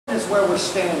where we're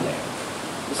standing.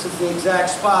 This is the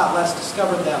exact spot Les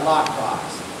discovered that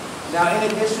lockbox. Now, in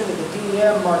addition to the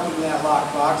DM marking that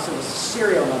lockbox, there was a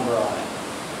serial number on it.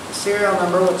 The serial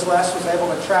number which Les was able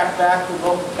to track back through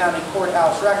local county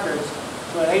courthouse records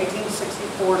to an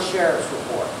 1864 sheriff's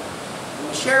report. In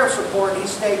the sheriff's report, he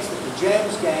states that the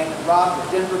James gang had robbed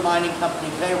the Denver Mining Company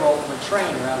payroll from a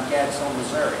train around Gadshill,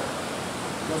 Missouri.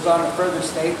 He goes on to further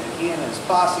state that he and his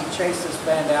posse chased this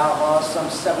band of outlaws some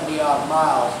 70-odd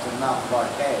miles to the mouth of our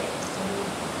cave.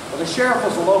 Well, the sheriff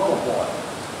was a local boy,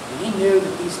 and he knew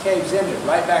that these caves ended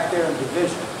right back there in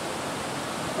Division.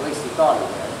 At least he thought he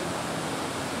did.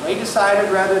 Well, he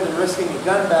decided, rather than risking a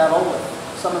gun battle with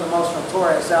some of the most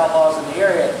notorious outlaws in the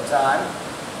area at the time,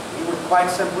 he would quite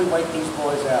simply wait these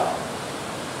boys out.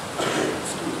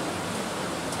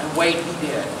 And wait he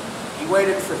did. He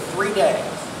waited for 3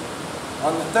 days.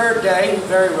 On the third day, he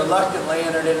very reluctantly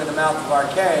entered into the mouth of our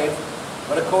cave,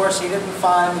 but of course he didn't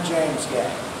find the James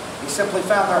gang. He simply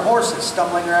found their horses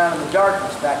stumbling around in the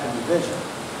darkness back in Division.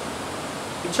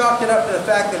 He chalked it up to the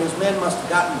fact that his men must have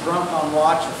gotten drunk on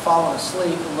watch or fallen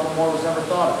asleep, and little more was ever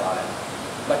thought about it.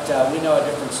 But we know a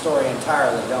different story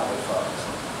entirely, don't we, folks?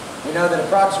 We know that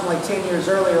approximately 10 years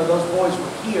earlier, those boys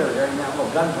were here during that little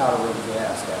gunpowder room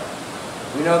fiasco.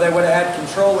 We know they would have had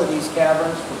control of these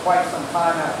caverns for quite some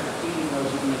time after defeating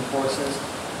those Union forces,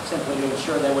 simply to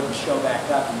ensure they wouldn't show back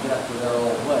up and get up to their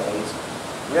old ways.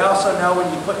 We also know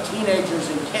when you put teenagers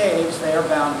in caves, they are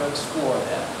bound to explore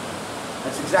them.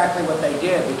 That's exactly what they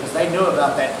did, because they knew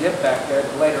about that dip back there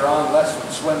that later on Les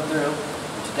would swim through,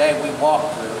 and today we walk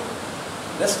through.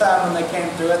 This time when they came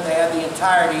through it, they had the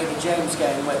entirety of the James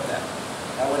gang with them.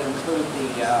 That would include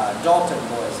the Dalton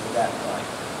boys at that point.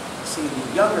 See, the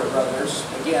younger brothers,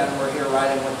 again, were here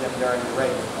riding with them during the raid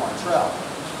of Quantrell.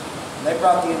 And they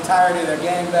brought the entirety of their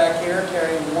gang back here,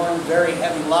 carrying one very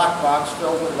heavy lockbox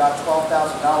filled with about $12,000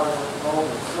 worth of gold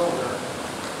and silver.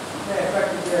 They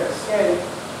effected their escape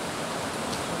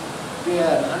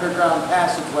via an underground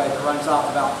passageway that runs off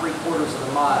about 3/4 of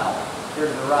a mile here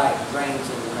to the right and drains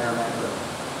into the Merrimack River.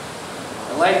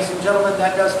 And ladies and gentlemen,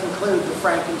 that does conclude the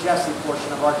Frank and Jesse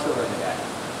portion of our tour today.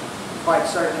 I'm quite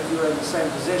certain if you were in the same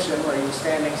position where you were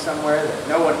standing somewhere that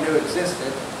no one knew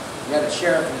existed, you had a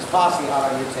sheriff and his posse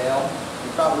hot on your tail, you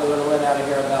probably would have went out of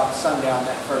here about sundown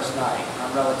that first night.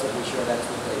 I'm relatively sure that's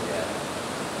what they did.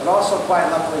 But also, quite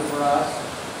luckily for us,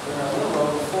 there are a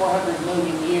little over 400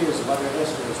 million years of other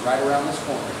histories right around this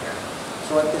corner here.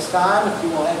 So at this time, if you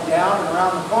will head down and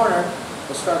around the corner,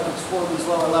 we'll start to explore these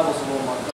lower levels a little more.